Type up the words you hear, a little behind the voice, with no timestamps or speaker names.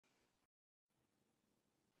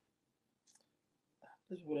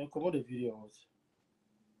This would come on the video.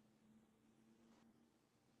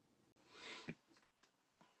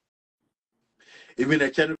 Even the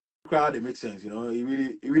channel crowd, it makes sense, you know. He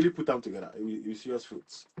really put them together. He serious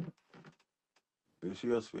fits. He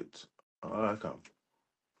serious fits. I come.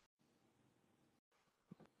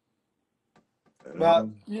 But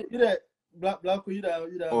you that black you that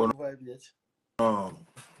Oh, vibe yet. no.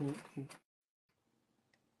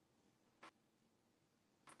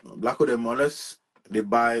 Black of them, unless they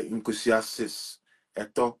buy Nkusiasis,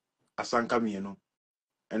 Eto, Asanka Mieno,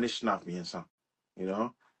 and they snap me and some, you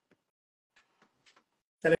know.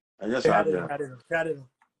 And yes, I do.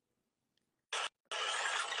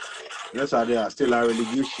 Yes, I do. Still a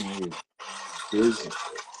relegation here. Crazy.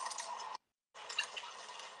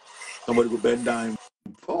 Somebody go bend down.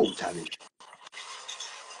 Oh, Charlie.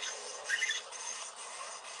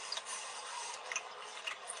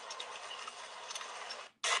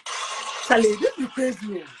 Charlie, this is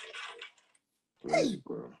crazy. Crazy,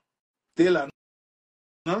 bro. Taylor,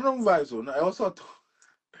 none of them vibes. I also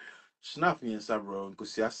snap me and some, bro.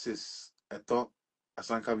 Nkusiasis, Eto,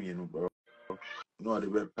 Asanka Mieno, bro. No, the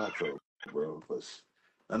red patch, bro. Because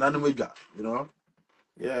another major, you know.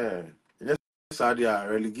 Yeah. Yes, I do a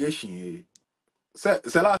relegation here. Say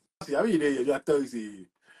last year, I mean, you tell you, see,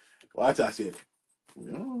 what I said.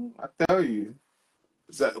 You know, I tell you.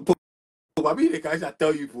 So, probably the guys I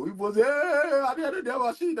tell you, for it was, I did the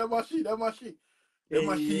machine. The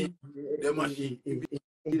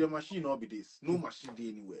machine not be this. No machine day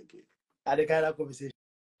anywhere again. I the kind of conversation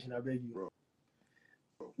I beg you. Bro.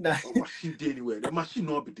 No machine day anywhere. The machine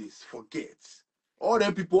not be this. Forget. All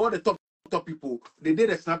them people, all the top people, they did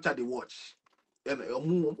a Snapchat, they watch. And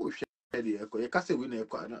you can't say we you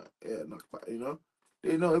know.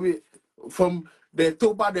 They know, I mean, from the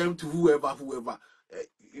top of them to whoever.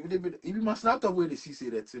 Even must not have where they see say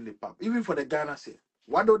that's in the pub. Even for the Ghana say,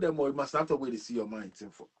 why don't them or you must not have where they see your mind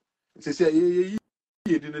for. They say, you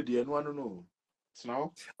didn't do one no know. It's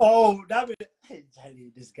now. Oh, that be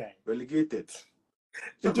Charlie, this guy. Relegated.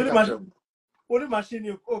 What the machine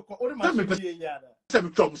you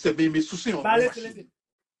listen.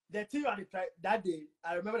 The thing I tried that day,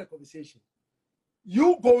 I remember the conversation.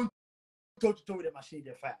 You going toe to toe with the machine,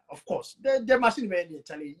 the fire. Of course. The machine man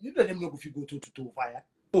Charlie. You don't even know if you go toe to toe fire.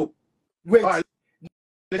 Oh, wait. Right.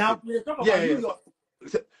 Now we talk about New York.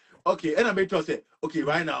 Okay, and I made sure say, okay,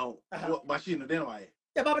 right now, what machine then why?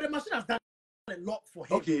 Yeah, but the machine has done a lot for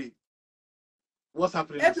him. Okay. What's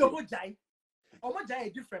happening? Every Omojai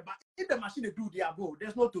is different, but if the machine they do their bro,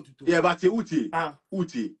 there's no toe to toe. Yeah, but Uti.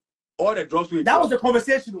 All the drops we that was the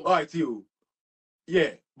conversation. All right, you.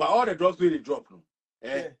 Yeah, but all the drops they drop no.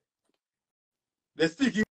 Yeah. The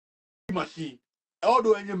sticky machine.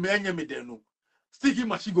 Although any man me there no. Sticky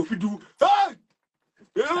machine go fi do. Hey!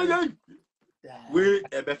 We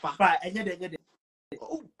ebefa. But and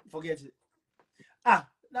oh, forget it. Now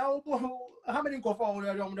how many go for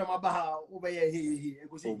them about over here?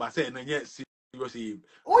 Oh, but say no yes seriously.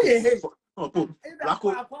 Oh yeah. No, Blacko.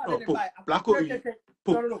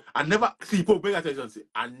 No. I never see Pope pay attention.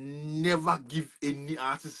 I never give any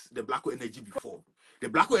artist the Blacko energy before. The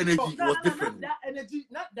Blacko energy was different.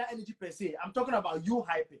 Not that energy per se. I'm talking about you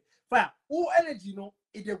hyping. Fire. All energy, you know,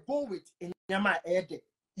 it they go with in your head.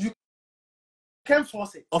 You can't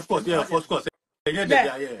force it. Of course, yeah, of course.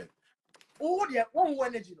 Yeah. All the one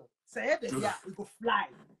energy, no. Say that yeah, it go fly.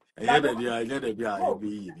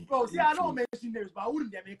 Bro, see, I don't mention names, but I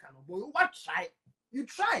wouldn't make no boy. What try? You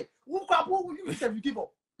try. Who you say you give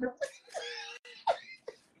up?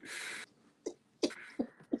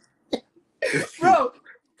 Bro,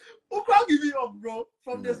 who can't give you up, bro?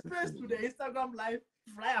 From the space to the Instagram live,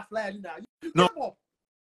 flyer now. No.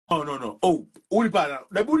 Oh, Ulipana.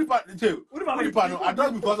 The Ulipana too. Ulipana. I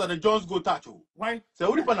don't because of the Jones go touch. Why?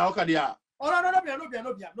 So Ulipana, how can they are? Oh no.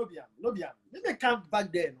 They come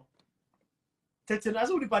back there, no. Tete na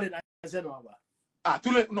so Ulipana na say no about.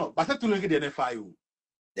 Too late. No, but too late. The FI.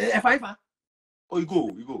 FI. Oh, you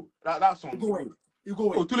go. That song. You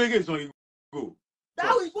go. Oh, too late. Song. You go.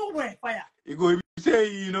 That will go where fire. You go. If you say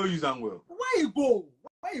you know use them well. Where you go?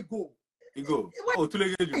 You go. Oh, too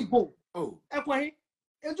late. You go. Oh. Ekwahi.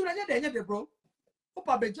 Enju na nye bro.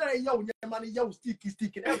 Opa be jara ya wo nyama ni ya wo stick.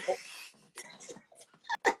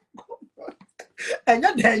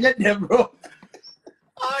 Enye de bro.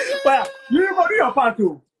 Well, you go do your part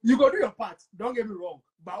too. You go do your part. Don't get me wrong.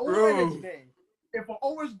 But always if I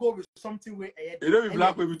always go with something where you don't be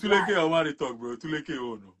black baby too late I want to talk, bro. Too late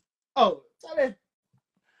oh no. Oh, sorry.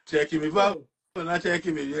 Check me, bro. Not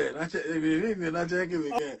checking me, yeah. Not checking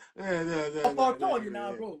me, yeah. I'll call you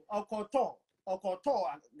now, bro. I'll call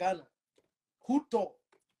Ghana. Who talk?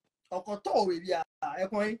 Okoto we be a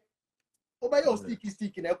coin. Obey your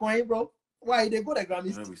sticky in a coin, bro. Why they go the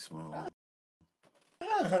Grammys? Very small.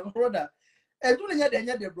 Brother. And do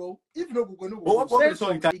the bro. If no go no What go. the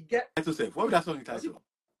song title say? What that song title?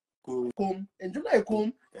 Come. And do not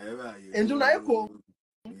come. And do not come.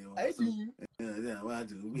 I see.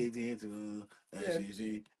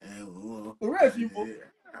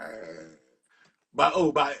 But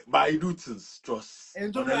I do things trust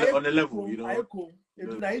on a level, you know. I come. And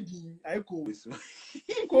do I come.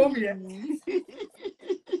 Come here.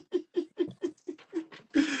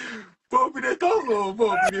 Bobby the talk,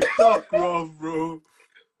 Bobby the talk, rough, bro.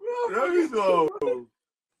 Let me go.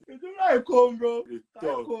 And do I come, bro. The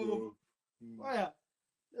talk, bro. Why?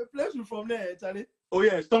 The place you from there, Charlie. Oh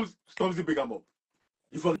yeah, Stormzy big up.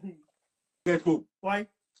 You forget Pope. Why?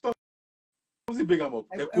 Stormzy big up.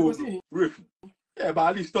 The cool riff. Yeah, but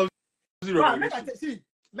at least Stormzy revelation.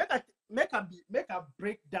 Make a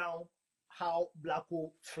break down how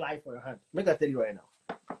Blacko fly for your hand. Make I tell you right now.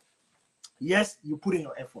 Yes, you put in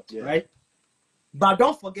your effort, right? But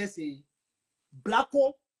don't forget, say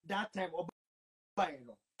Blacko that time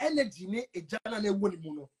energy ne a jana ne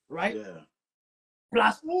woni right? Yeah.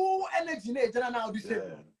 Plus energy ne a jana now this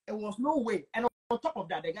It was no way. And on top of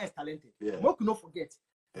that, the guy is talented. Yeah. But not forget,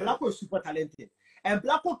 Blacko is super talented. And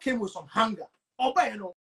Blacko came with some hunger. Don't say I'm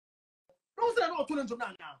not telling you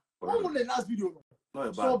now. What the last video?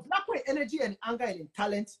 No, so Blacko energy and anger and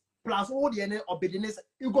talent plus all the energy obedience,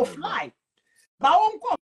 you go fly. But on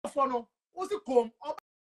call for no, what's it come?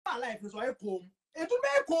 Life is why I come. It will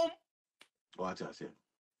make come. What I say?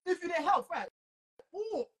 If it help, right?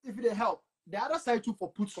 Oh, if it help, the other side too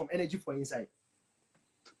for put some energy for inside.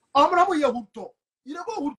 I'm not going to talk. You don't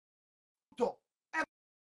go talk.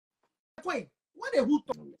 When they hook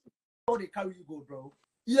talk, they carry you go, bro.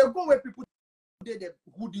 You go where people did the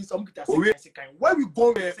who did some guitar. Where we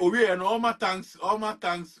go? Oh yeah, and all my thanks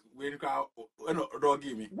when you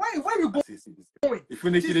give me. Where we go? If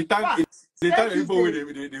finish the tank, they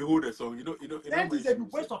hold the song. You know. That is a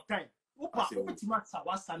waste of time.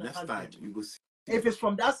 Next time you go see. If it's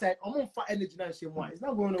from that side, I'm on fire energy and shame. It's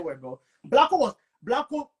not going nowhere, bro. Blacko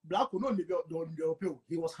no,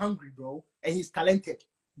 he was hungry, bro, and he's talented.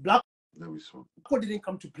 Blacko didn't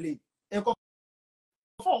come to play. For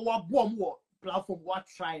what platform, what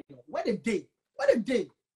try? Where them day?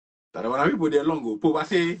 That when people there long ago, Pope I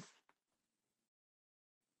say,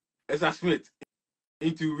 as a Smith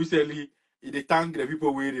into recently, they thank the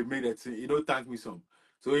people where they made that thing. You don't thank me some.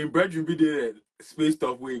 So in Bridge be the space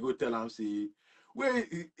stuff where you go tell them say, where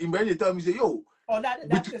in Bridge tell me say, yo. Oh,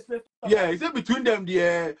 that's the space. Yeah, he said between them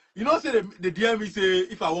the you know say the DM say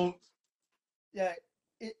if I want. Yeah,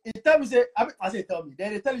 it tell me say I say tell me.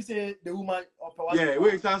 Then they tell you say the woman or yeah,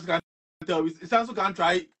 wait, it sounds can tell me. It sounds can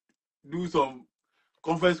try do some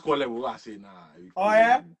conference call level. I say nah. Oh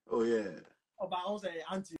yeah. Oh yeah. Oh, but I was an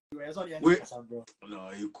auntie. It's only wait, bro.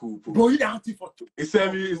 No, you cool. Bro, you the auntie for two. He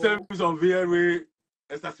sent me some VR way.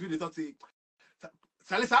 As I speak, they talk say.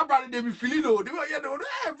 Sally, some brother they be feeling though. They were yeah,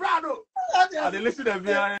 hey, brother. And they listen to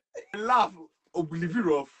VR and laugh. Oh, believe you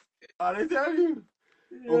rough. And they tell you.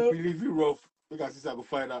 Oh, believe you rough. Because I go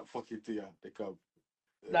find that fucking thing. They come.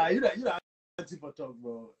 Nah, you the auntie for talk,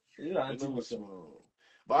 bro. You the auntie for talk.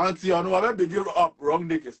 But auntie, you know, I big up wrong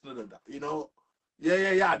niggas. None of that. You know.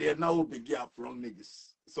 Yeah. They're now big up wrong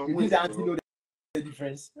niggas. You think the auntie know the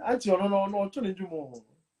difference? Auntie, no. Trying to do more.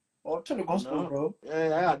 Or trying to gospel, bro.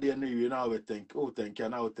 Yeah, I didn't know you now. Thank you.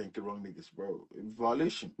 Now thank you, wrong niggas, bro. It be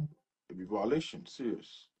violation.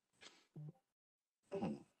 Serious.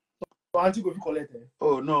 So auntie go collect it.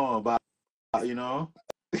 Oh no, but you know.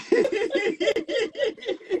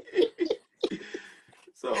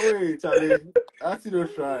 So wait, Charlie. Auntie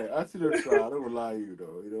don't try. I don't lie you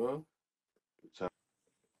though. You know.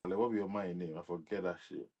 Charlie, what be your mind name? I forget that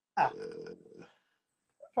shit.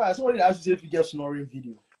 Somebody asked you if you get snoring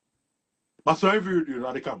video. But snoring video, you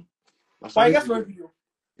know, they come. Why you get snoring video?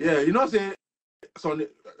 Yeah, you know, say, so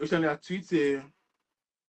recently I tweet say,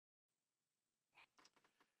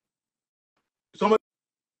 somebody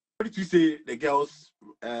tweet say the girls,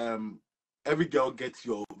 every girl gets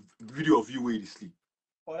your video of you where you sleep.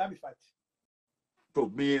 Oh, that be fact. Bro,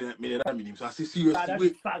 me that meaning. So I say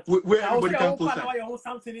seriously, where everybody can post that.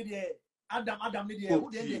 Something in there. Adam in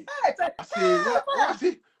there. I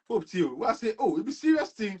say, Pope Tio. I say, oh, it be serious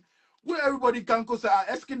thing. Where everybody can go,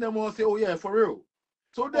 asking them all, say, oh yeah, for real.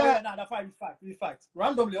 So there, that's fact.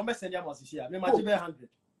 Randomly, I'm sending them as here. Me match 100.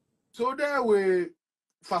 So there we,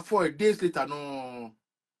 for 4 days later, no,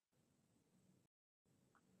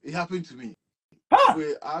 it happened to me. Huh?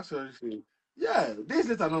 We actually say, yeah, days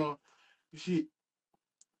later, no, she.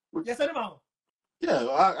 Yes, anyhow. Yeah,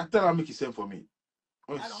 I tell her make it same for me.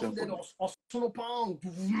 And also then also pound.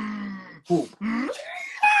 Who?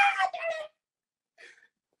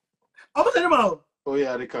 I'm saying about. Oh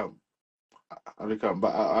yeah, they come. They come.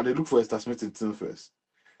 But I they look for Esther Smith in team first.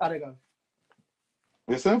 They come.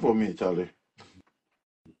 They same for me, Charlie.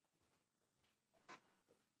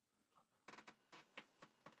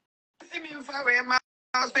 See me if I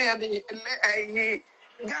say the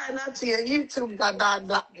Ghana to YouTube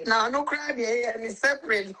da. Now no cry here and it's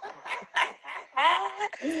separate.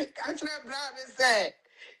 Catch me brother say.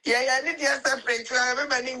 Yeah, need to separate. I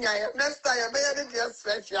remember next time I need to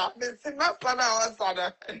special. Me see my father was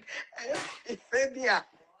father. It's there.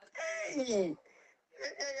 Hey.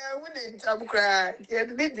 I wouldn't jump cry. Yeah,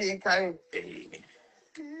 the kind.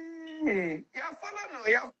 Yeah, follow no,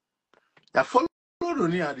 yeah. I follow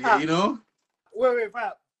Ronnie, you know. Wait,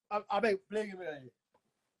 fire. I beg playing me.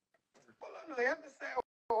 Follow no, you have to say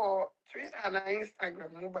or Twitter and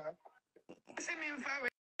Instagram mobile. See me in fire.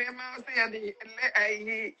 I say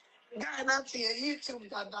the Ghana to YouTube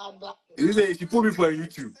da. You say she put me for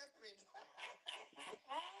YouTube.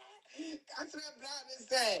 Catch my brother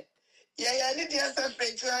say. Yeah, need to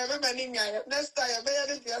separate. I remember next time I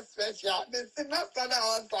need to special. Me see my father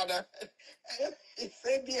was father. It's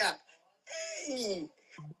there. Hey.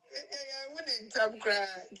 I wouldn't jump cry.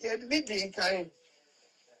 Yeah, the kind.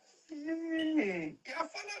 Yeah,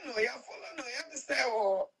 follow no. You have to say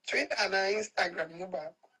or Twitter and Instagram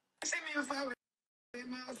mobile. See me if I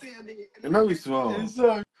You know it's small. And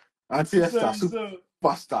so, Auntie Esther,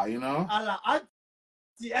 superstar, you know.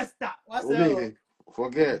 Auntie Esther. What's that?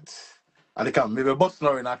 Forget. And they come. Maybe boss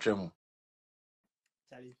not in that tremor.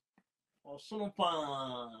 Charlie. Or so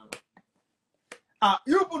pan.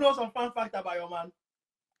 You put know some fun fact about your man.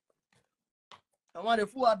 I want a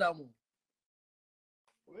full Adam.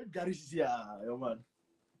 Where Gary is here, your man.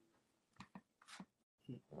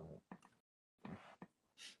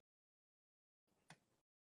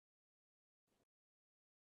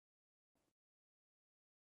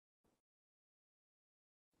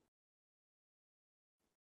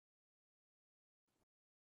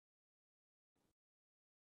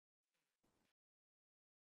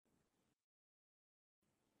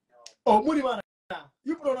 Oh, Moody man.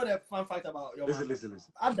 You put know the fun fact about your man. Listen.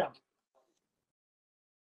 Adam.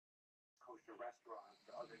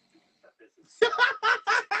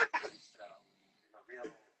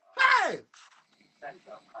 Hey!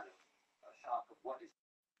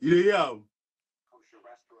 Yeah.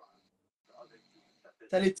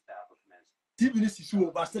 Charlie. TV news is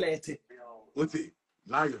so still at it. What's it?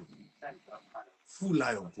 Lion. Full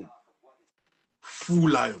lion. Full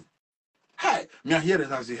lion. Hey, me I hear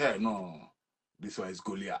that I say, hey, no. This one is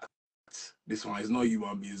Goliath. This one is not you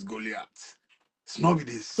and me, it's Goliath. It's not with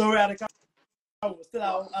this. So we are the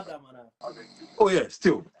still Adam. Oh yeah,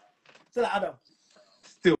 still Adam.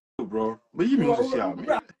 Still, bro. But you mean who's the CR,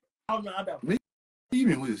 man? Adam. You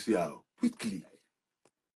mean who's the CR? Quickly.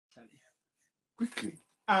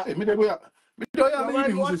 Hey, me who's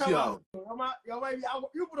the CR?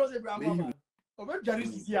 You put us a man. Oh, maybe Jerry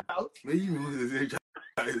is here out. Me you mean who's the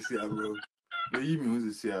CR, bro? Me you mean who's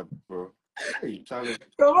the CR, bro? Hey, Charlie.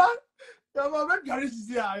 Your man, maybe Jerry is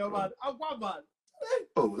here, your man. I'm one man.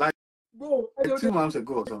 Oh, like bro, 2 months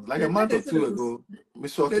ago or something, like a month or two ago, I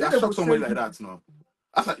shot somebody like that now.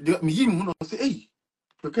 I was like, me even when I say, hey,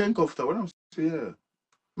 you can't comfortable. When I'm saying, yeah,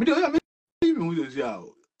 me do me even when you say,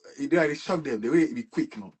 they shock them the way it be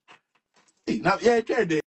quick, no. Hey, now yeah,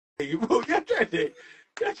 trending, bro, yeah,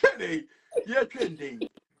 trending.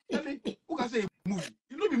 Who can say movie?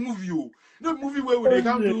 You know the movie, you know movie where they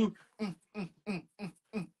can do,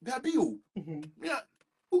 that be you, yeah,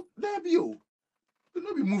 that be you. It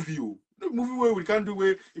not be movie, you. No movie where we can do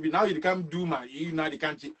where if now you can't do my you now they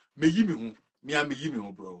can't me give me home. Me and me give me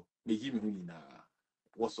home, bro. Me give me home na.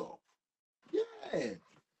 What's up? Yeah.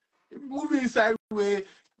 If movie inside where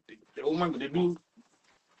the woman gonna do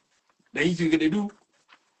the easy gonna do.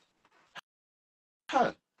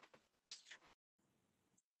 Huh.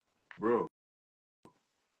 Bro.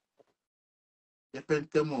 You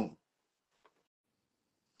pentemo.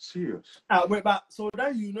 Serious. Wait, but so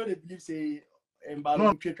then you know they believe say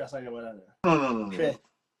No. Fair.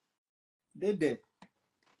 They did.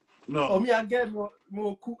 No. For me, I get more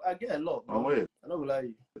cool. I get a lot. Oh, wait. I don't lie.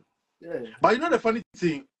 Yeah. But you know the funny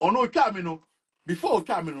thing, no camino. Before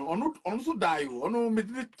camino, on also die. No me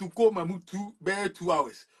to call my move 2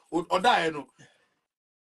 hours. Or die no.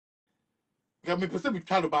 Got me person be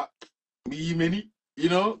trying about me many, you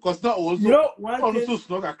know, because not also you know one also thing,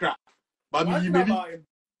 snug a crap. But one me thing many about him,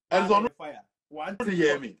 and so fire. One to thing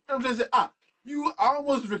hear me. I'm just say, I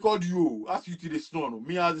almost record you. Ask you to the snow. No.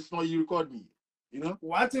 Me as the snow, you record me. You know?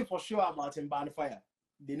 One thing for sure about him fire,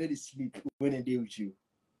 they need to sleep when they deal with you.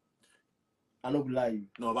 I don't lie you.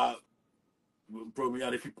 No, but probably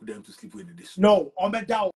if you put them to sleep when they sleep. No, I'm a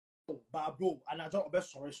down, but bro, and I don't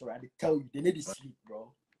sorry. I tell you, they need to sleep,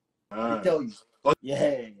 bro. I tell you.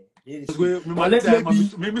 Yeah.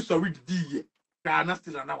 Maybe sorry D. Yeah,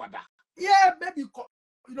 maybe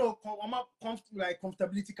you know, like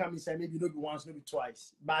comfortability come inside, maybe not be once, maybe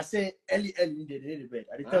twice. But I say early in the day, bed.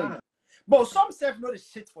 I tell you. But some self know the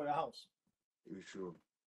shit for your house. It's true.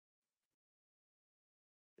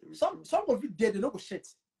 Some of it they know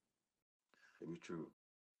shit. It's true.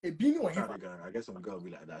 A beanie or I guess some girl will be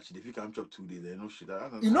like that. If you can't chop 2 days, they know shit.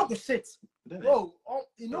 You know the shit. Bro,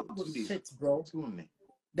 you know the shit, bro.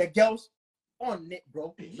 The girls on it,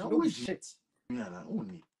 bro. She know the shit.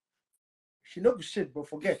 She know the shit, bro.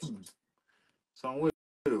 Forget. Somewhere.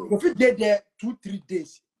 If you get there 2-3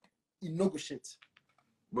 days, you know the shit.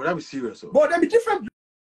 But that be serious, though. But that be different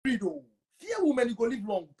breed, though. Fear women you go live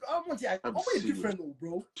long. I want to different,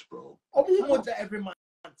 bro. I want that every month.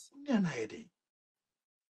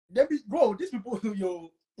 Bro, these people,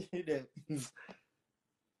 you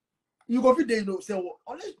go fit there, you know, say,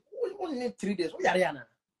 unless you only need 3 days. What Ariana?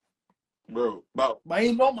 Bro, but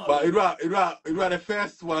in normal. But it was the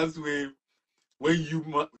first ones where when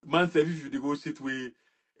you man say if you negotiate with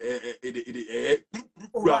you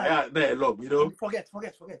know. Forget.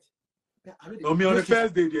 No, me on the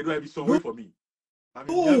first day they do be some way for me. I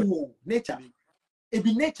mean, nature. It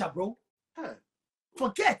be nature, bro.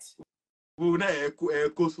 Forget. We na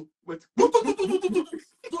koso. But yo.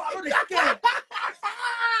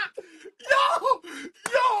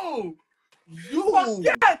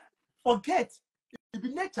 Forget. It be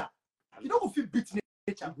nature. You don't go feel beat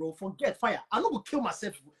nature, bro. Forget fire. I don't go kill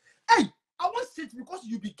myself. Hey, I want sit because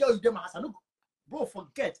you be girl you them ass. I don't, bro.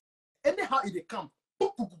 Forget. Anyhow it come.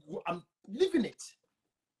 I'm living it.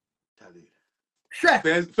 Sure.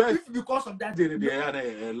 First, because of that,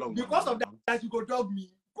 because of that, you go dog me.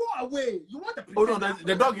 Go away. You want the pretender. Oh no,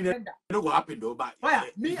 the dog in there. It don't go happen though. But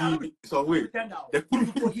fire. Me, I don't some way. The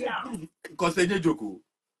because any joke.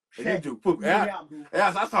 Any joke.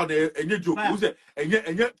 Yes, that's how they any joke. Who say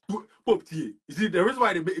any pop tea. You see the reason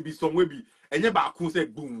why they be some way be any back who say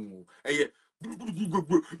boom.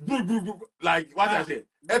 Like what I say.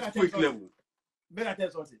 Earthquake level. Better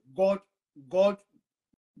tell something. God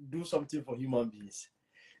do something for human beings.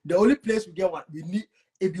 The only place we get what we need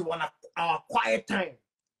it be one our quiet time.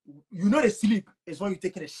 You know the sleep is when you're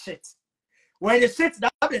taking a shit. When you shit,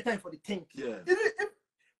 that's the time for the think. Yeah. In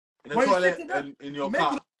the toilet and in your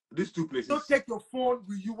car, these two places. Don't take your phone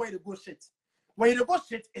with you when you go shit. When you go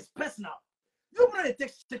shit, it's personal. You want to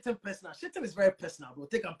take shitting personal. Shitting is very personal, bro.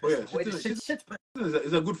 Take them personal. Shit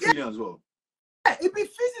it's a good feeling as well. Yeah, it be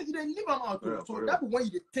physical. You didn't leave them out. So that be when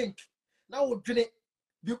you think. Now we're doing it.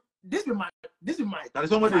 This is my. Now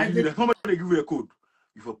somebody give you a code.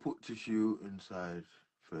 You for put tissue inside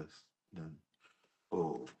first, then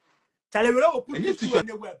Tell you we don't put tissue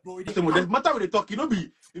anywhere, bro. The matter with the talk, you know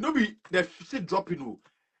be the shit dropping, no.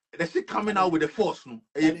 The shit coming out with the force, no.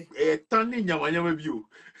 Turning your view,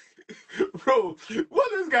 bro.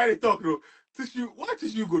 What this guy they talk, no? Tissue, what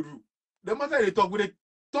tissue go do? The matter they talk with the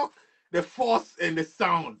talk, the force and the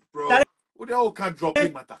sound, bro. What they all can't drop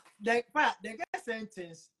in matter. The guy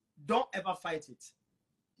sentence. Don't ever fight it.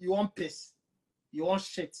 You want piss. You want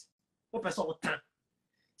shit. What person will turn?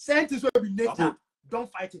 Sentence will be nature.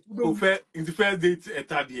 Don't fight it. In the first date,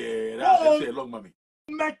 that's a long mommy.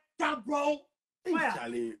 Meta, bro.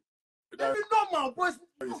 Charlie. That's normal, boys.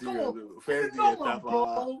 Come on. First normal,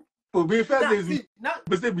 bro. Oh, be first day.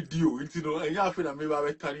 But say with you, you know, and you have that maybe I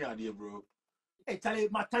will turn here, bro. Hey, Charlie,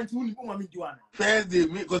 my time to win. Mommy do one. First day,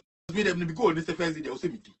 because me them go. This the first day they will say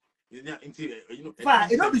me. You know,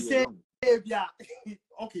 it don't be say, yeah.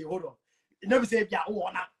 Okay, hold on. It don't be say, yeah. Oh,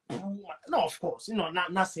 no, of course, you know,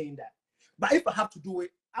 not saying that. But if I have to do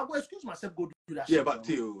it, I will excuse myself. Go do that. Yeah, shit, but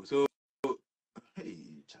Theo, so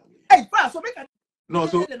hey, Charlie. Hey, so make a no.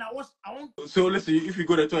 So then I want. So let's see if you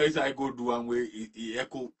go the twice, I go do one way.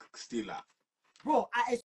 Echo still up. Bro,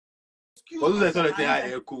 I excuse. What is that?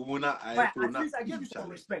 I echo. At least I gave you some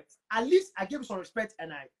respect. At least I gave you some respect,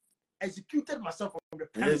 and I executed myself from the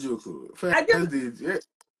premises.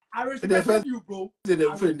 I respect you, bro.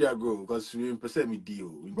 The friend there, bro, because we percent me deal.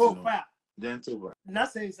 Bro, fire. Gentle,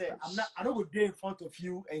 not saying say I don't go there in front of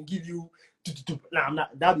you and give you. Nah, I'm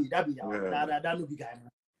not. That be that no big guy.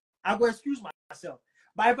 I go excuse myself.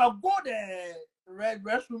 But if I go the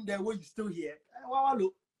restroom there where you still here,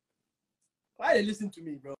 why they listen to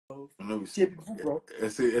me, bro? No, bro. I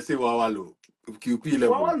say wawalo. QP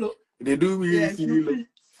level. Wawalo. They do me.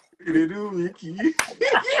 They do me.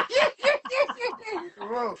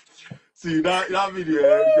 bro. See that video,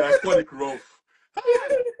 iconic rough.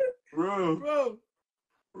 Bro,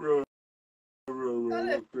 bro,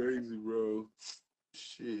 crazy, bro.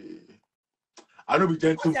 Shit. I don't be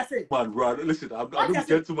gentleman, bro. Listen, I don't be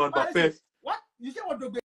gentleman, but first. What? You hear what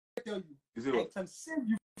Dogbe tell you? Is it I what? can save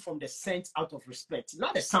you from the scent out of respect,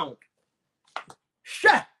 not the sound.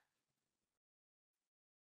 Shit.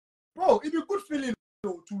 Bro, it's a good feeling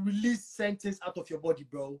to release sentence out of your body,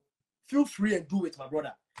 bro. Feel free and do it, my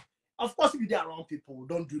brother. Of course, if you're around people,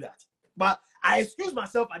 don't do that. But I excuse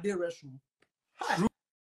myself at the restroom.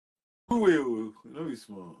 True, no be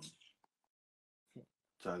small.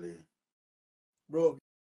 Charlie. Bro,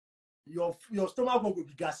 your stomach will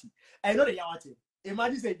be gassy. I know the yawati.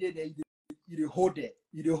 Imagine say you hold it.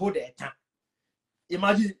 You hold it.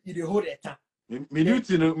 Imagine you hold it. Me do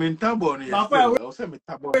to no me tabo on My yesterday. I was saying me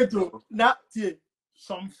tabo. Wait to now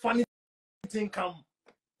some funny thing come.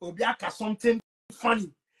 Obiaka something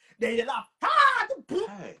funny. Then you laugh.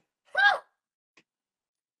 Hey.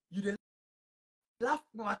 You dey laugh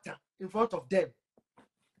no matter in front of them.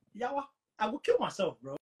 Yawa, I will kill myself,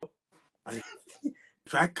 bro.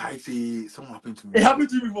 Try Kai say something happened to me. It happened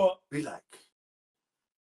to you before. Be like.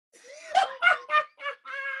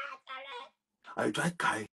 I try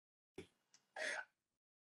Kai.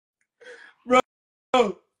 Bro,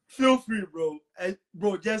 feel free, bro. And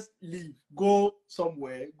bro, just leave. Go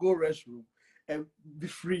somewhere. Go restroom. And be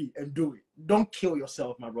free and do it. Don't kill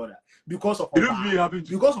yourself, my brother. Because of It don't really happen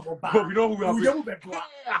to because of a but we know who happened. We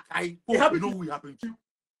know who happened to.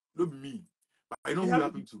 Not me. But I know who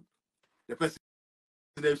happened to. The person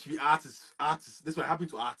there should be artists. This what happened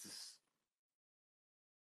to artists.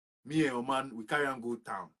 Me and your man, we carry on go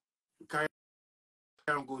town. We carry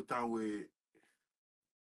on go town where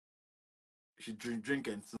she drink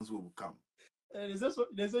and since we will come. And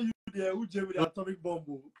they say you there who jam with the atomic bomb.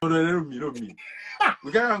 No, not me.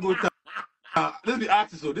 We carry on go town. This be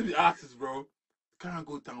artists, bro. We carry on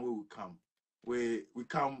go town where we come. Where we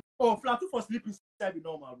come. Oh, flat for sleeping inside be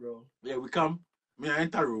normal, bro. Yeah, we come. Me I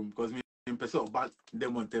enter room because me in person back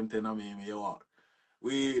them on them me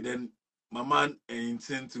we then my man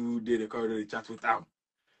intend to do the corridor they chat with them.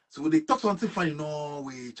 So they talk something funny, no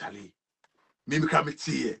way, Charlie. Maybe come it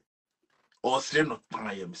here. Or say not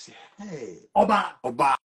time say, hey, Oba,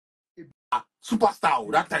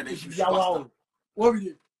 superstar. That time they should superstar. What we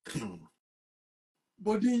did?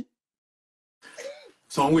 Body.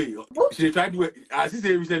 Some way. She tried to as he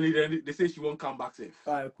said recently, then they say she won't come back safe.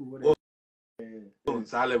 Alright, cool.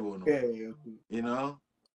 It's our level, no. Yeah, cool. You know?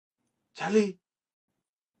 Charlie,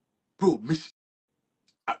 bro, me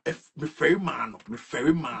very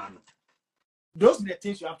man. Those are the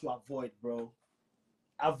things you have to avoid, bro.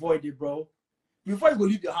 Avoid it, bro. Before you go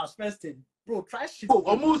leave your house, first thing, bro, try shit. Oh,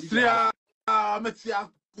 almost 3 hours.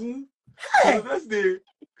 The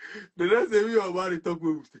next day we are about to talk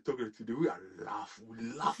with talking today. We are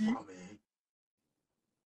laughing, man.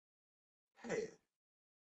 Hey.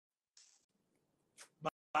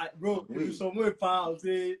 But bro, if somewhere pal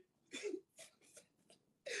say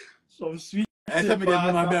some sweet. I tell me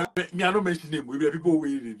that me I don't mention him. We be people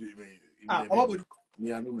waiting. Me I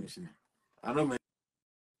don't mention him. I don't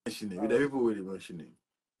mention him. We the people waiting mention him.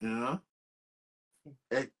 You know?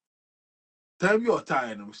 Hey, tell me your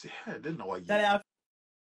time and we say, hey, then know what you. I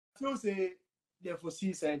feel say they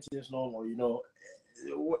foresee scientists normal, you know.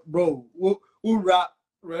 Bro, who rap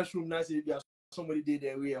restroom nice if you somebody did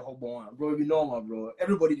their way a whole bro, it be normal, bro.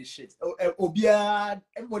 Everybody this shit. Everybody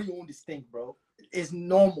own this thing, bro. It's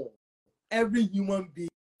normal. Every human being.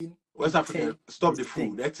 West Africa, stop the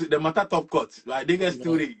food. That's the matter top cut. Like niggas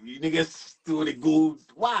still they go.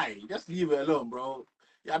 Why? Just leave it alone, bro.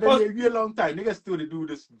 Yeah, been a long time. Niggas still they do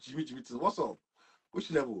this Jimmy thing. What's up?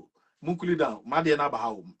 Which level? Munkuli down. Madi and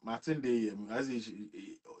Abahow. Martin Day as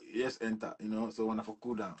yes enter, you know. So when I for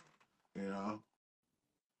cool down, you know.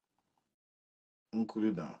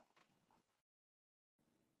 Munkuli down.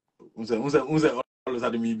 Unse always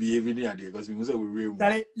had me behaving there because we we real.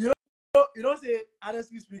 You don't say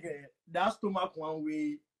honestly speaking, that stomach one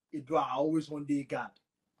way it do I always one day God.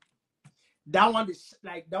 That one is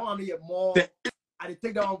like that one is more I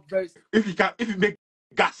take that one very if you make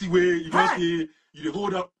gassy way, you don't say you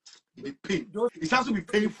hold up, it pain. It sounds to be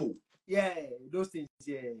painful. Yeah, those things,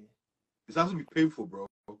 yeah. It sounds to be painful, bro.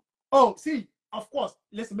 Oh, see, of course.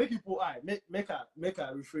 Listen, make people make a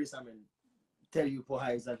rephrase and tell you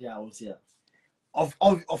how exactly I was here. Of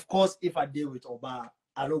course, if I deal with Oba,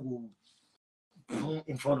 I don't go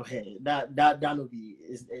in front of her. That no be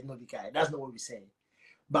is not the guy. That's not what we're saying.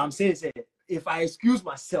 But I'm saying if I excuse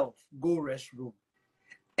myself, go restroom,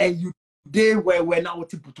 and you there where now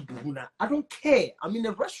I don't care. I'm in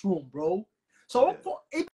the restroom, bro. So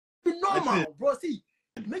it be normal, bro. See,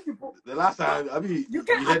 make people. The last time, I mean, you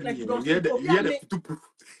can't act like you don't shit. You heard the two proof.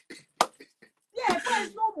 Yeah, but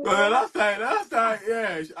it's normal. But last time,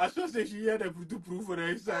 yeah, I should say she had the two proof for the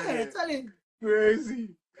inside. Yeah, telling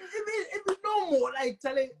crazy. It be normal, like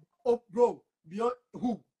telling, oh, bro, beyond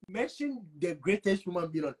who mention the greatest human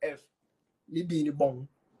being on earth, me being the bone,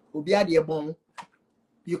 or be the bone.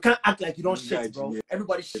 You can't act like you don't shit, bro. Yeah.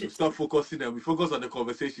 Everybody shit. Stop focusing on me. Focus on the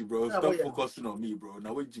conversation, bro. Stop focusing on me, bro.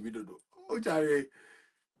 Now what Jimmy do? Oh, Charlie.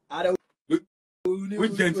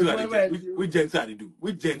 Which gentle are they do? Which gentle are they do?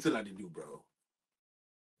 Which gentle are they do, bro?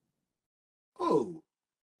 Oh,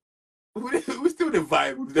 we still the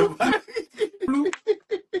vibe. The vibe.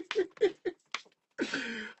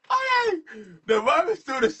 Alright, the vibe is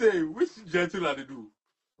still the same. Which gentle are they do,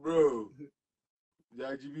 bro?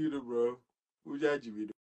 Jajibino, bro. Who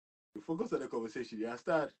Jajibino? Focus on the conversation. You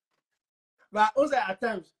understand? But also at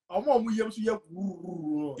times, I'm on we used to yeah.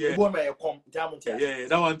 Yeah,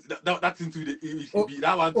 that one, that's into the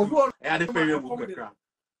that one. I had a fair work.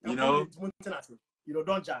 You know,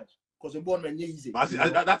 don't judge because the born man easy. That's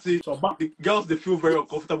it. So, the girls they feel very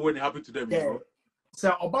uncomfortable when it happens to them. Yeah. You know?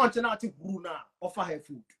 So about to now take now offer her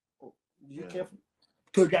food. Oh, you careful.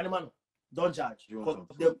 To the animal, don't judge. Because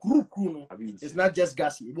the crew is not just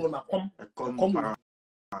gassy. It will not come.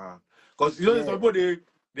 Because you know some people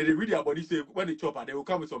they read their body say when they chop they will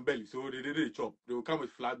come with some belly. So they chop. They will come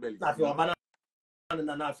with flat belly.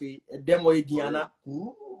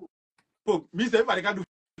 Oh, me say if I can't do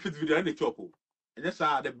fit video and they chop. And just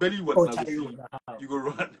the belly what now you go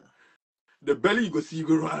run. The belly you go see you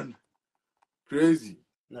go run. Crazy.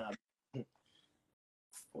 Nah.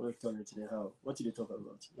 What did they talk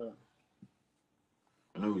about? Nah.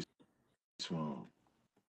 I know it's small.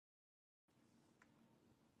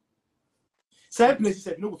 Certain places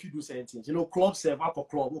have if you do certain things. You know, clubs have alcohol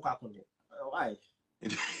club. What happened there? Why?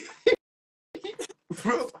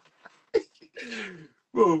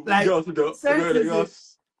 Bro, like girls,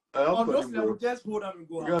 honestly, I would just hold on and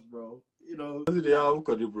go out, bro. You know. They are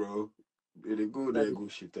bro. They go there, go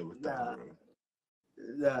shit every time, bro.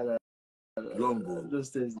 Nah. Long, bro. Those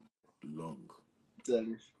things. Long. Tell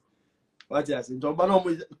you. What you saying? But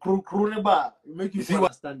no, crew bar make you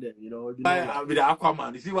understand them. You know. With the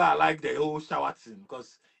Aquaman, you see why I like the whole shower thing?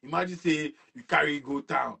 Because imagine say you carry go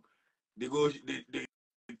town, they go they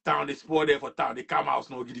town they spoil there for town, they come house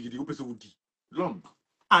no giddy open so woody. Long.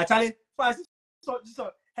 Charlie, first so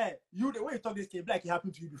hey, you the way you talk this game like it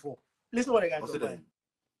happened to you before. Listen to what the guy said.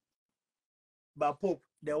 But Pope,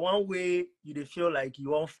 the one way you feel like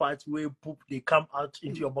you want fat way poop, they come out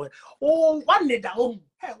into your body. Oh, one day that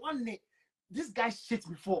hey, one day this guy shit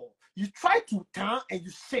before. You try to turn and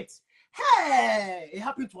you shit. Hey, it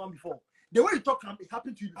happened to one before. The way you talk, it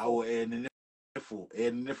happened to you before.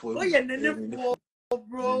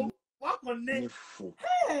 Bro. What on it?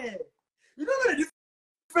 Hey, you don't know the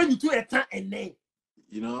difference between a turn and name.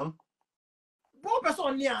 You know? One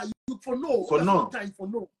person here, you for no. Time for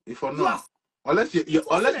no. For no. Unless you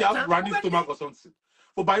have running stomach or something.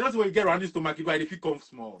 For by not when you get running stomach, if you come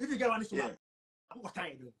small. If you get running stomach, what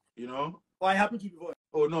time you do? You know? What happened to you before?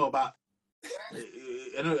 Oh no, but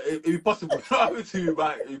it's possible. Not happen to you,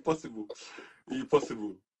 but it's possible. It's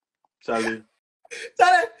possible. Charlie,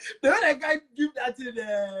 the way that guy give that to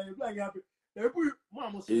the like happen.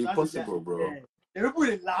 It's possible, bro.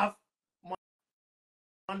 Everybody laugh.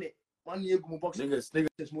 One year go box. Niggas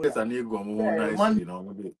and you go nice, you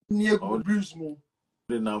know. Near go bruise more.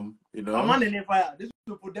 You know. A man in the fire. This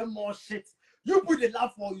will put them more shit. You put the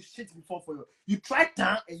laugh for you shit before for you. You try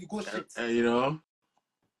turn and you go shit. You know.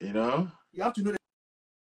 You have to know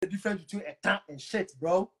the difference between a turn and shit,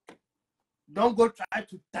 bro. Don't go try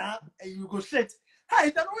to turn and you go shit.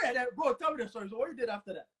 Hey, that way there, bro. Tell me the story. So what you did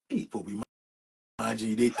after that? Hey, Bobby,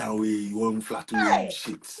 imagine they turn away, you want flat away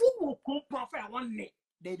shit. Who will come profit one day?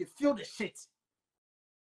 They feel the shit.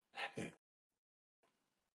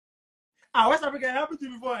 West Africa happened to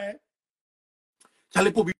you before, eh?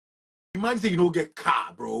 Charlie Pope, imagine you don't get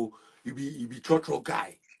car, bro. You be trotro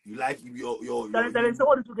guy. You like your. So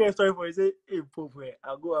what did you get sorry for? You say, hey Pope,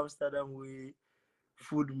 I go Amsterdam with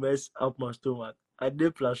food mess up my stomach. I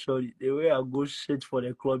did plus shorty. The way I go shit for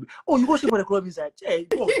the club. Oh, you go shit for the club inside? Hey,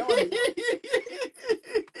 go.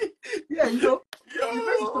 Yeah, you know.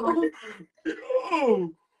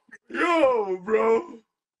 Yo, bro.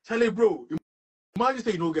 Charlie, bro. Imagine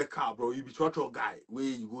say you don't get car, bro. You be trotro guy where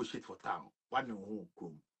you go shit for town. One no home,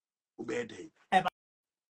 come. Obey day.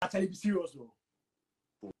 Actually, be serious, though.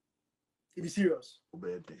 It be serious.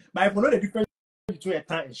 Obey day. But if you know the difference between a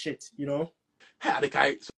town and shit, you know. Hey, the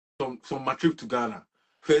guy some my trip to Ghana.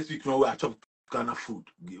 First week, you know where I chop Ghana food.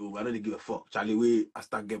 I don't give a fuck. Charlie, way I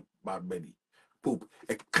start get bad belly. Poop.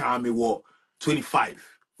 A calm me war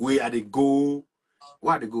 25. Where they go?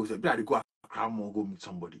 Where they go? Say, they go. I'm gonna go meet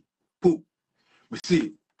somebody. Poop. Me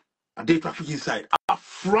see. I did traffic inside.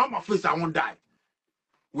 From my face, I won't die.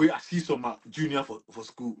 Where I see some junior for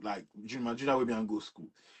school, like junior way me and go school.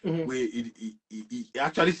 Where it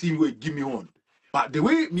actually see me where give me on. But the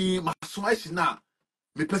way me my swice now,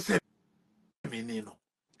 me perceive me no.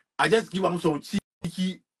 I just give him some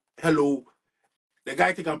cheeky hello. The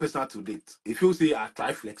guy take a person to date. If you say I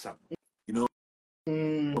try flex up, you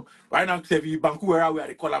know. Right now, say if Vancouver where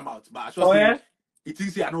they call him out, but I just say it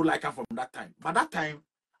is I don't like him from that time. But that time,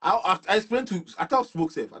 I explained to I thought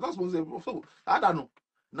smoke safe. So I don't know.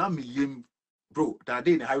 Now me bro, that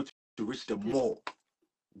day in the highway to reach the mall.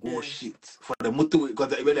 Go shit for the motorway because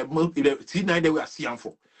the T9 they were seeing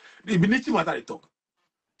for. The minute matter they talk.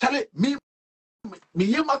 Charlie, me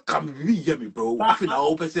yema come we hear me, bro. I feel now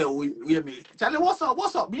open say we hear me. Charlie, what's up?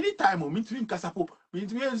 What's up? Me need time, me to Kasapo. Me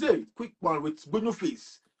to say quick one with no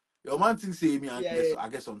face. Your man thing say me I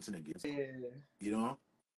guess something against. You know.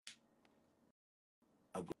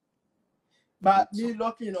 But me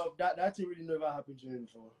lucky enough that thing really never happened to me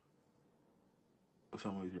before.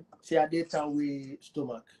 See, I did time with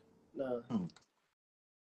stomach. No.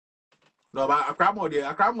 No, but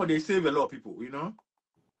Akramo they save a lot of people, you know.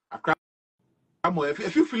 Akramo, a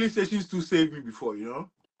few filling stations to save me before, you know.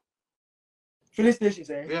 Filling stations,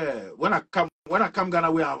 eh? Yeah, when I come Ghana,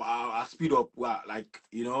 where I speed up, like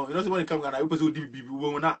you know, when I come Ghana, people will be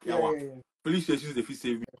when not. Yeah. Filling stations they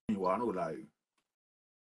save me. I know, like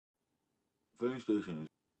filling stations,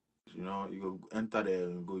 you know, you go enter there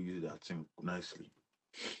and go use that thing nicely.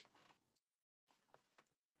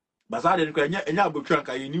 But I didn't cry. And you have trunk.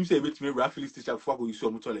 You knew say wait me filling station before I go use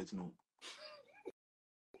some toilet. No,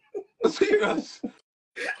 serious.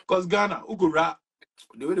 Cause Ghana, who go rap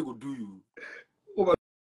the way they go do you. Over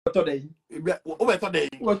today. Over today.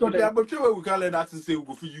 Yeah, but sure we can let that say we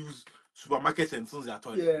go for use supermarkets and things at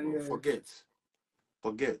all. Yeah. Forget.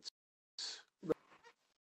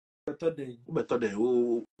 Today. Better than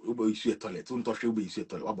oh, you see a toilet. Don't touch you, see a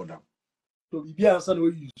toilet. What about that? So we be answer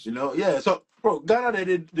we use. You know, yeah. So, bro, Ghana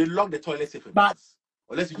they lock the toilet safe. But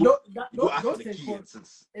unless you go, you go ask for the key and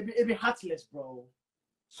things. It be heartless, bro.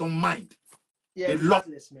 Some mind. Yeah, they lock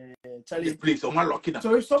heartless, man. the place. Someone locking up.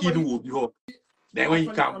 So if somebody key will be hot. Then when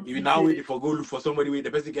you come, you now wait for go look for somebody where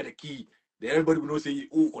the person get a key. Then everybody will know say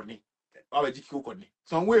oh Connie. How about you Connie?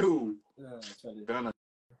 Somewhere who? Ghana.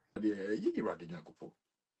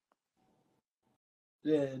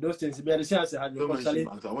 Yeah, those things. Be the chance I had. I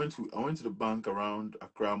went to the bank around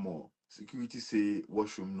Accra Mall. Security say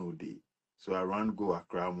washroom no day. So I ran go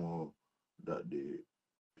Accra Mall that day.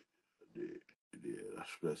 The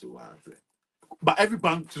express or whatever. But every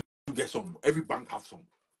bank to get some. Every bank have some.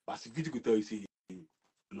 But security could tell you say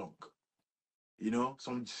long. You know,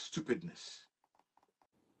 some stupidness.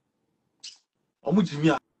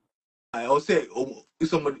 I also say if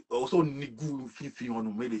somebody also need good fifi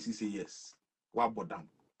on maybe they say yes. What about them?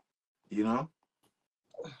 You know?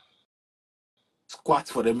 Squat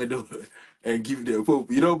for the middle and give the Pope.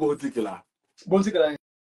 You know Bonticula.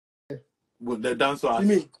 But the dancer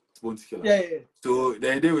has Bonticula. Yeah. So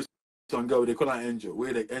the idea was some girl they call an angel.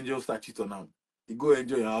 Where the angel start cheat on them. You go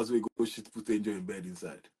enjoy your house, we go shit, put the angel in bed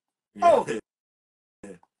inside. Yeah.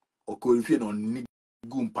 Yeah. Or if you don't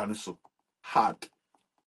nigum paniso. Hard.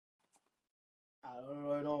 I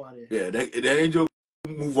don't know what it is. Yeah, the angel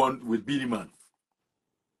move on with Beanie Man.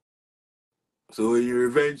 So in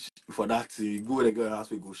revenge for that, you go to the girl house,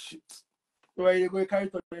 we go shit. Where you go carry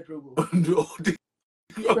toilet roll? I'm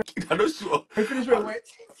not sure. I finish my wet.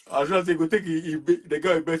 I was trying to say, go take the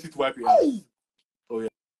girl in bed, shit wipe your ass. Oh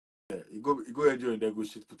yeah. You go enjoy and then go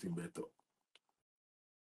shit put in bed.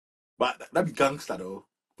 But that be gangster though.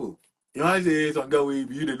 Oh. You know, say some girl we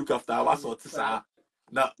you they look after our sort of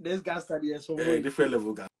now this gangster there so different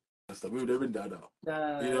level gangster. We would have been that now.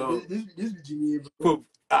 You know, this be Jimmy. Bro,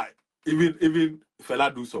 even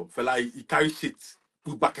fella do some. Fella he carry shit,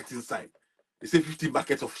 put buckets inside. They say 15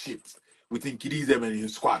 buckets of shit within kiddies them and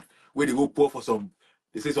his squad. Where they go pour for some.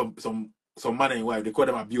 They say some man and wife. They call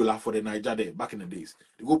them a biola for the Niger there back in the days.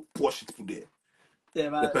 They go pour shit to there. Yeah,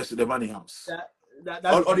 the money house.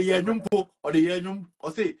 Or the yenyum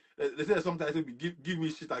or say they say sometimes they give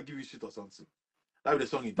me shit, I give you shit or something. That be the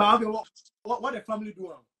song in But okay, what the family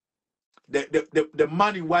do? The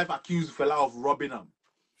man and wife accused fella of robbing him.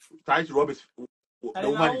 Trying to rob his the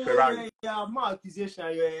woman in Ferrari. Yeah, my accusation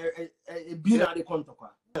being at the contact.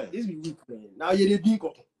 This be weak, man. Now you're the big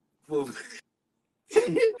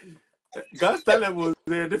Gangster level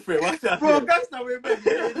they're different. What's that? Bro, gangster way back.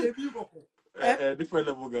 different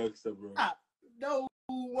level gangster, bro. No,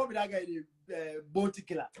 what with that guy, the bounty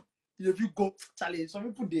killer? If you go, Charlie, some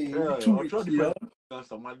people they I'll try different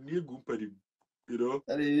gangster. Man, you go pay him, you know.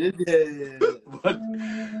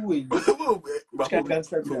 But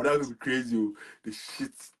Gangster, that would be crazy. The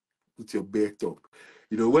shit with your bare top.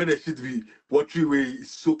 You know, when the shit be watery way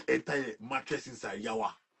soak entire mattress inside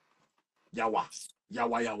yawa. I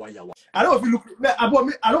don't know if you look.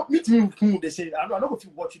 I don't meet me who they say. I don't know if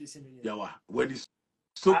you watch you the same. Yawa. When you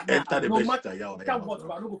soak enter the bed, yawa. I can't watch,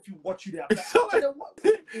 but I don't know if you watch you there.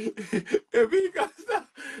 A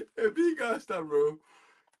big gangster, bro.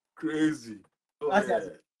 Crazy. That's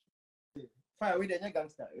fire with the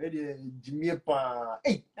gangster. Ready, Jimmy Pa.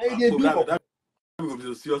 Hey, that was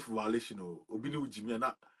a serious violation. Obini with Jimmy and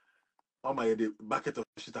that. Oh my, the bucket of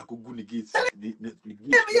shit I could go negate.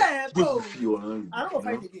 Yeah, bro. I don't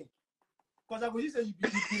fight again. Because I was just saying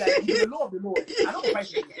you like the law of the law. I don't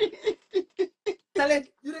fight again. Talent,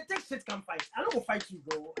 you take shit, can fight. I don't fight you,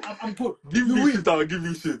 bro. I'm good. Give me shit, I'll give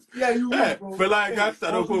you shit. Yeah, you win, bro. Fella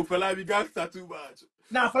gangster, don't go. Fella be gangster too much.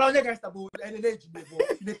 Nah, fella gangster, bro. And then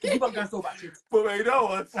they keep on gangster over shit. But you know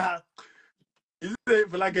what? Is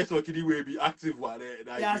it fella gangster or kiddie way be active one?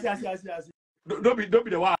 Yes. Don't be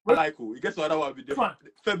the one I like. You guess what other one be the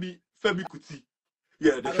Femi Kuti.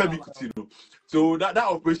 Yeah, the Femi Kuti. No. So that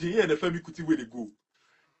operation here, the Femi Kuti where they go.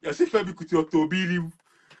 You see Femi Kuti or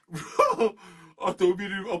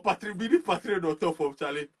Tobirim, or Patrick or top of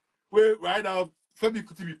Charlie. Where right now Femi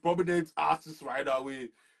Kuti be prominent artist right now. Where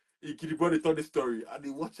he can brought it on the story and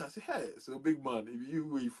they watch and say, hey, so big man, if you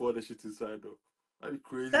wait for the shit inside though, that'd be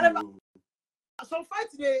crazy. So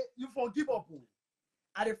fight today, you forgive up.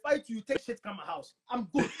 At the fight, you take shit from my house. I'm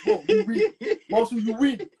good, bro. You win, boss. You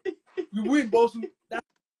win, boss. No.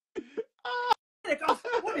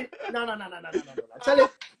 Tell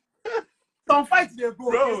it. Some fight there,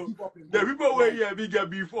 bro. The people where you big get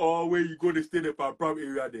beef or where you go to stay in the prom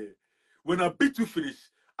area there. When I beat you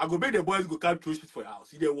finish, I go make the boys go come throw shit for your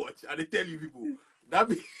house. You there watch and they tell you people. That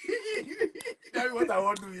be what I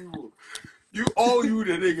want to do, people. You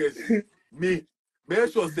the niggas. Me,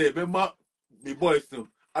 make sure say, remember. The boys too.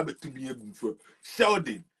 I bet to be able to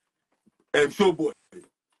Sheldon and Showboy.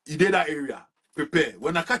 You did that area. Prepare.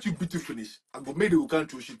 When I catch you beat to finish, I go make the can't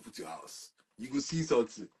throw shit put your house. You go see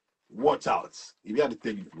something. Watch out. If you have to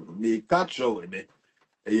tell you, me catch show and then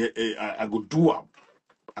I go do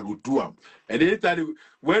them. And anytime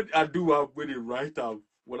when I do when they write out,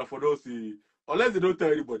 when I for those see, unless they don't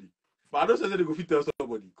tell anybody. But I don't say they go fit tell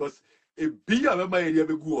somebody. Because a big member area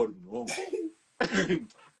be go on.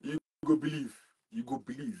 You go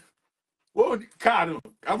believe. Well, the car, no.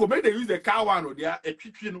 I go make them use the car one or they are a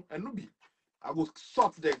chicken and no be. I go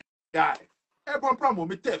sort the guy. Everyone problem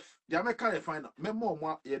me theft. They are making a find out. Me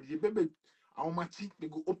more, yeah, the baby. I want my cheek. They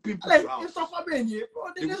go open put your house.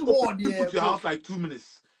 They go open put your house like 2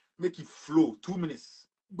 minutes. Make it flow. 2 minutes.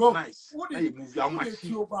 Go nice. Now you move your my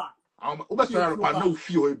cheek. I'm over to no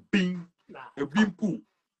feel a beam pool.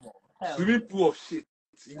 Swimming pool of shit.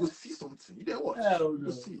 You go see something. You there watch. You go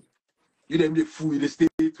see. You them the fool, they stay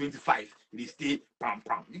 25, they stay pam.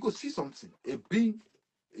 You go see something. A bean,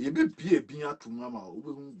 you be a bean to mama.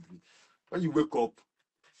 When you wake up,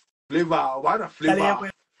 flavor, what a flavor.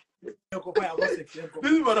 This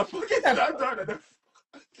is what a fucking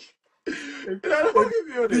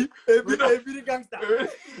gangster.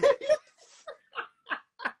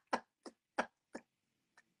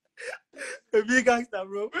 A big gangster,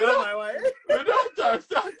 bro. My wife. We don't start.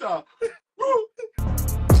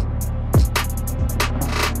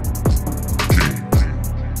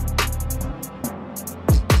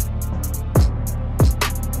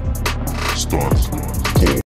 Stars.